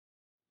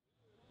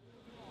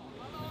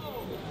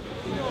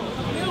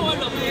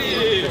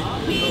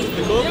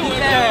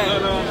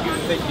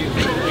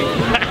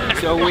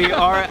we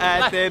are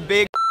at the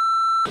big.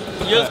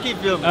 Just keep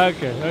filming.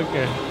 Okay,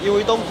 okay. 因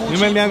为东哭泣。你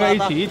们两个一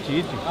起，一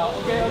起。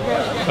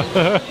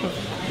OK。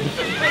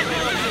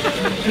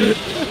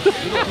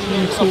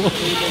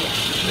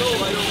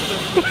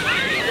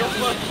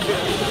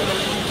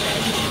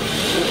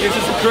 This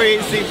is a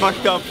crazy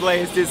fucked up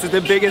place. This is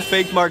the biggest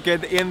fake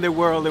market in the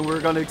world and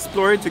we're gonna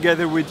explore it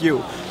together with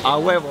you. A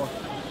huevo.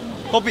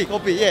 Copy,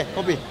 yeah,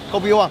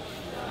 copy one.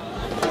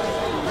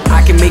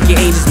 I can make your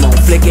angels moan,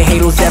 flicking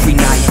halos every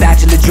night.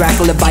 Bachelor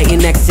Dracula biting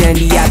next to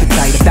the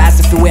appetite. If fast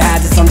if it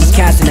had this, I'm just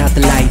casting out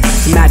the light.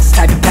 To match this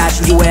type of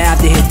passion, you would have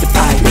to hit the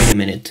pipe. Wait a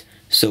minute.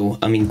 So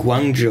I'm in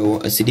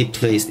Guangzhou, a city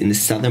placed in the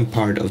southern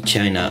part of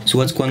China. So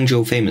what's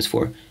Guangzhou famous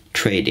for?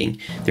 Trading.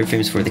 They're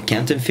famous for the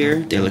Canton Fair,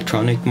 the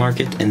electronic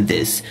market, and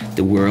this,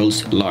 the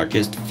world's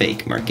largest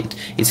fake market.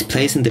 It's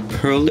placed in the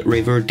Perl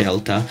River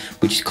Delta,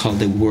 which is called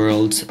the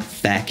world's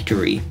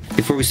factory.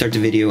 Before we start the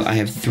video, I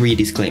have 3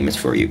 disclaimers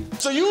for you.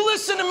 So you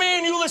listen to me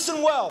and you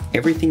listen well.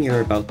 Everything you're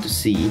about to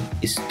see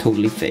is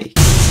totally fake.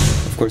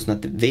 Of course,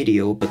 not the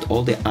video, but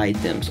all the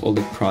items, all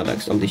the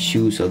products, all the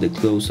shoes, all the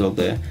clothes, all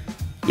the,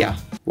 yeah,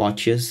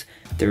 watches,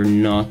 they're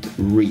not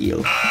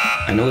real.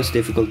 I know it's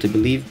difficult to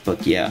believe,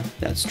 but yeah,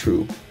 that's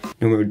true.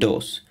 Numero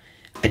dos.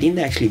 I didn't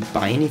actually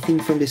buy anything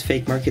from this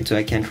fake market, so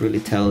I can't really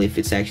tell if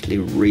it's actually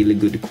really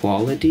good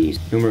quality.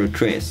 Numero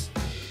tres.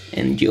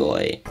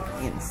 Enjoy.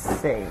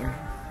 Insane.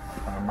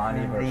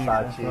 Armani,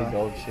 Versace,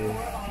 Dolce.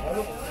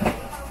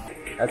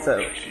 That's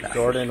a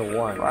Jordan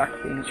 1.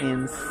 Fucking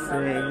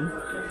insane.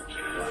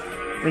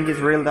 Think it's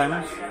real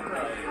diamonds?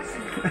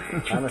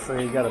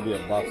 Honestly, you gotta be a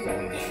buff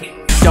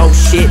to Dope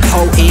shit,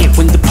 potent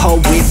when the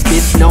poet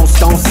spits no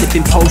stone,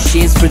 sipping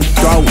potions for the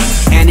throat.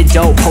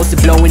 Antidote, posted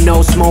blowing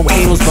no smoke,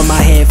 halos from my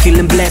head,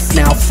 feeling blessed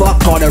now,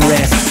 fuck all the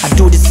rest. I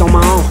do this on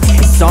my own,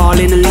 it's all an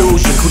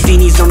illusion.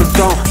 Houdini's on the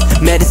throne,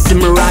 medicine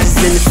mirages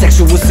in the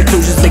sexual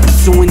seclusions, like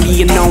pursuing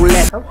me and no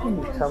less. How can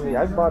you tell me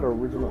I bought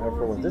original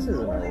Airforcr 1? This is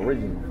an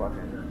original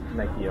fucking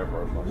Nike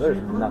Airforcr 1. There's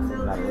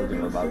nothing not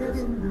original about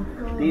this.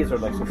 These are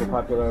like super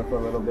popular for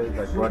a little bit,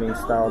 like running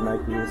style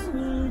Nikes.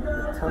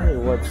 But tell me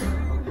what's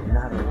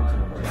not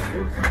original about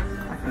this.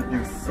 Fucking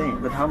insane.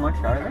 But how much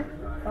are they?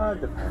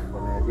 It depends. I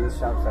mean, these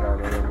shops that are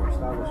a little more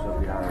stylish will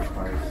be higher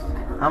priced.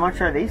 How much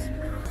are these?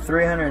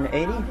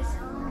 380?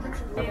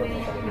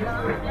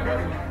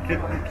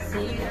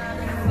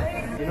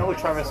 You know who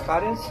Travis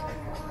Scott is?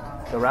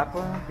 The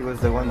rapper? He was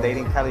the one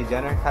dating Kylie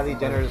Jenner. Kylie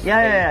Jenner's.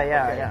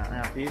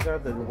 Yeah. These are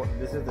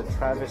this is the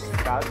Travis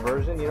Scott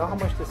version. You know how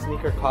much the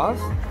sneaker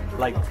costs?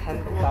 Like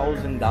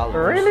 $10,000.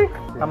 Really?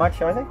 How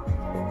much are they?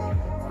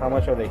 How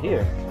much are they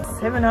here?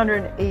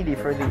 780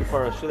 for these.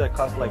 For a shoe that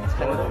costs like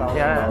 $10,000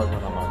 Yeah. on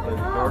a month. The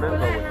Jordan,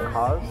 but with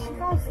Coss,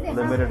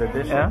 limited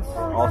edition. Yeah.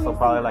 Also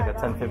probably like a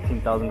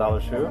 $10,000-$15,000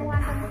 shoe.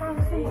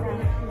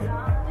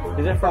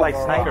 These are for like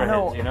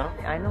sneakerheads, you know?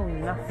 I know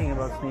nothing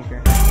about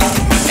sneakers.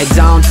 At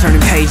dawn,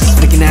 turning pages,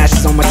 flicking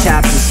ashes on my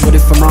chapters. What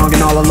if I'm wrong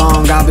and all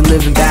along I've been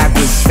living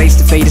backwards? Face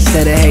to fate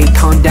instead of hate,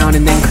 calm down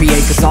and then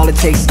create. Cause all it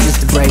takes is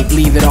just a break,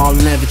 leave it all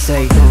and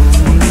levitate.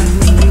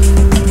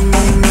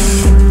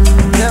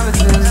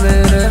 Everything's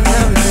lit,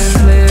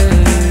 everything's lit.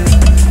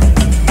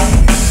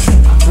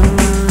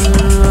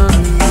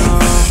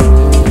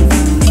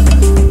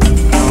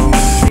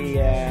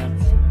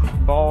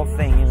 The ball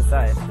thing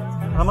inside.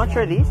 How much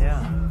are these? Yeah.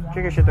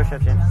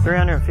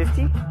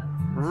 350?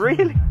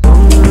 Really?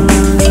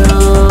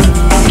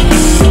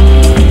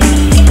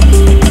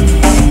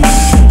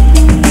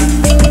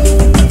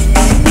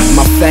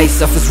 My face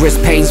suffers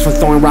wrist pains from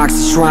throwing rocks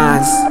at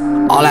shrines.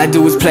 All I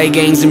do is play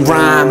games and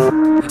rhyme.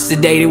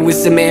 Sedated with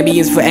some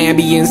ambience for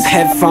ambience.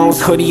 Headphones,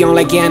 hoodie on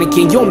like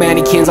Anakin. Your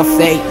mannequins are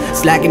fake,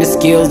 slacking the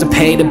skills to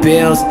pay the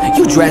bills.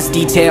 You dress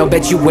detail,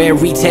 bet you wear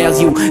retails.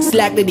 You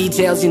slack the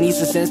details, you need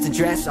some sense to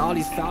dress. All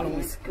these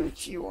followers,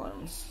 Gucci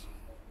ones.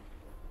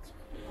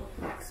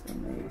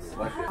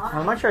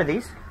 How much are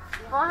these?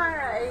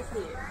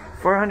 480.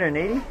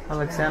 480?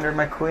 Alexander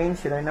McQueen,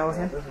 should I know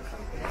him?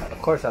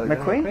 Of course,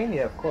 Alexander McQueen?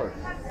 Yeah, of course.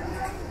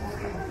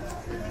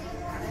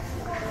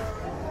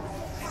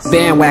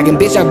 Bandwagon,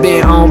 bitch, I've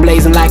been on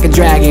blazing like a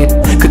dragon.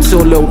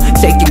 Cthulhu,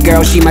 take your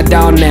girl, she my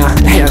dog now.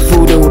 Yeah,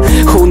 voodoo.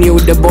 Who knew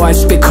the boy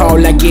spit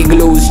cold like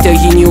igloo? Still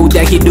he knew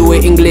that he do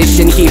it English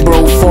and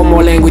Hebrew. 4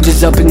 more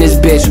languages up in this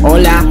bitch.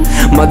 Hola,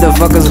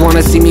 motherfuckers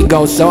wanna see me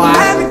go, so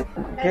I.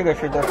 这个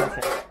是多少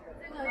钱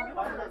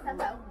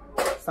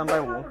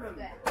？350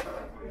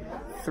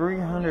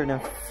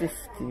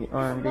 350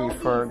 RMB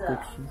for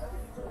Gucci.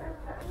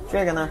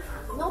 这个呢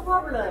No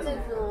problem.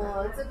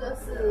 这个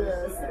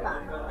是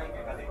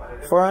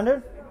400。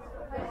400？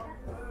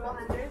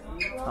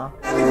 啊。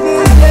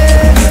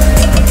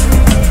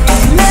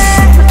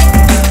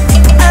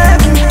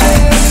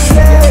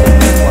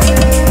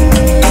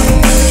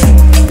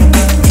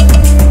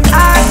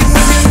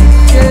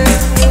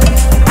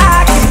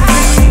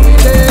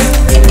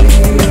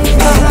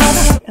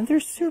And they're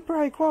super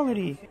high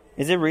quality.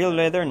 Is it real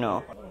leather?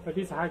 No. But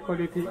this high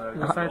quality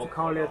inside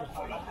cow leather.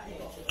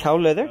 Cow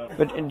leather?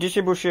 But 这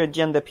是不是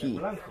真的皮？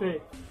对。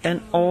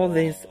 And all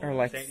these are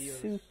like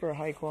super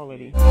high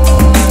quality.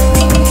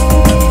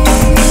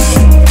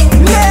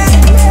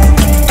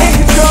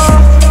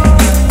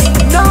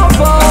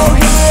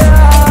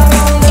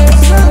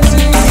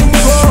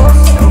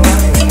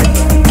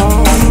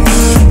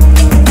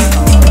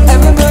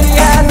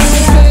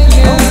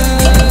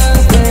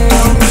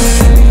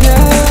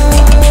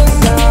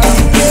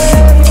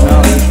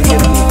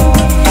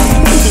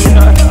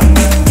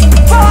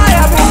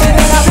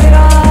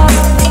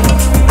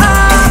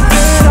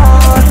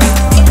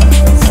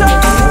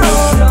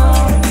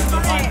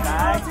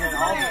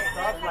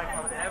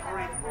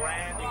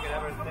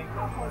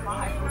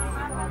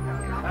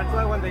 That's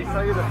why when they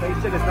show you the face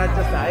shit, it's not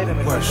just the item,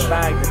 it's just the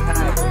bag, the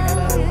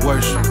tag.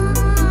 Worship.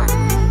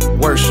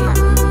 Worship.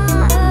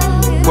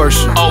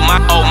 Worship. Oh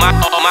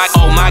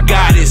my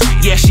goddess,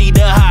 yeah, she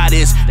the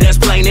hottest, that's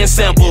plain and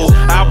simple.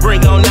 I'll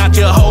bring on out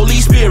your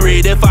Holy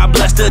Spirit if I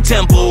bless the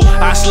temple.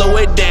 I slow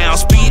it down,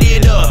 speed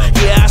it up,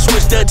 yeah, I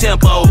switch the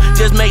tempo.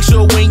 Just make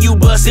sure when you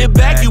bust it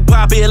back, you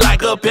pop it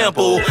like a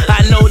pimple.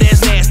 I know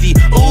that's nasty,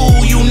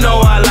 ooh, you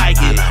know I like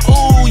it.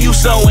 Ooh, you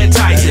so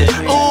enticing,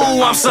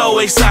 ooh, I'm so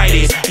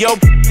excited. Your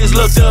just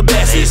look the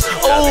bestest,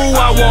 ooh,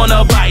 I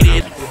wanna bite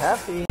it.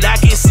 I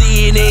can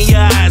see it in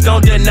your eyes,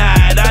 don't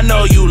deny it. I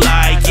know you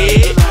like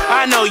it,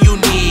 I know you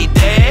need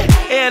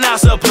that, and I'll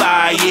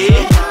supply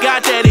it.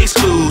 Got that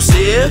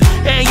exclusive,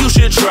 and you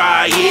should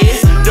try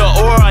it. The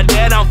aura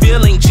that I'm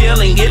feeling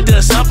chilling, it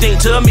does something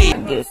to me.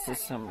 This is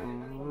some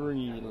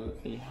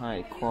really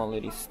high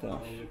quality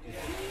stuff.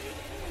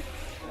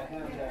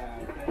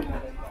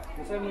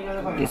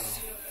 This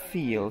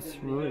feels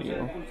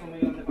real.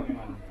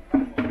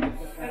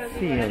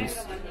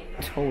 Feels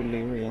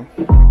totally real.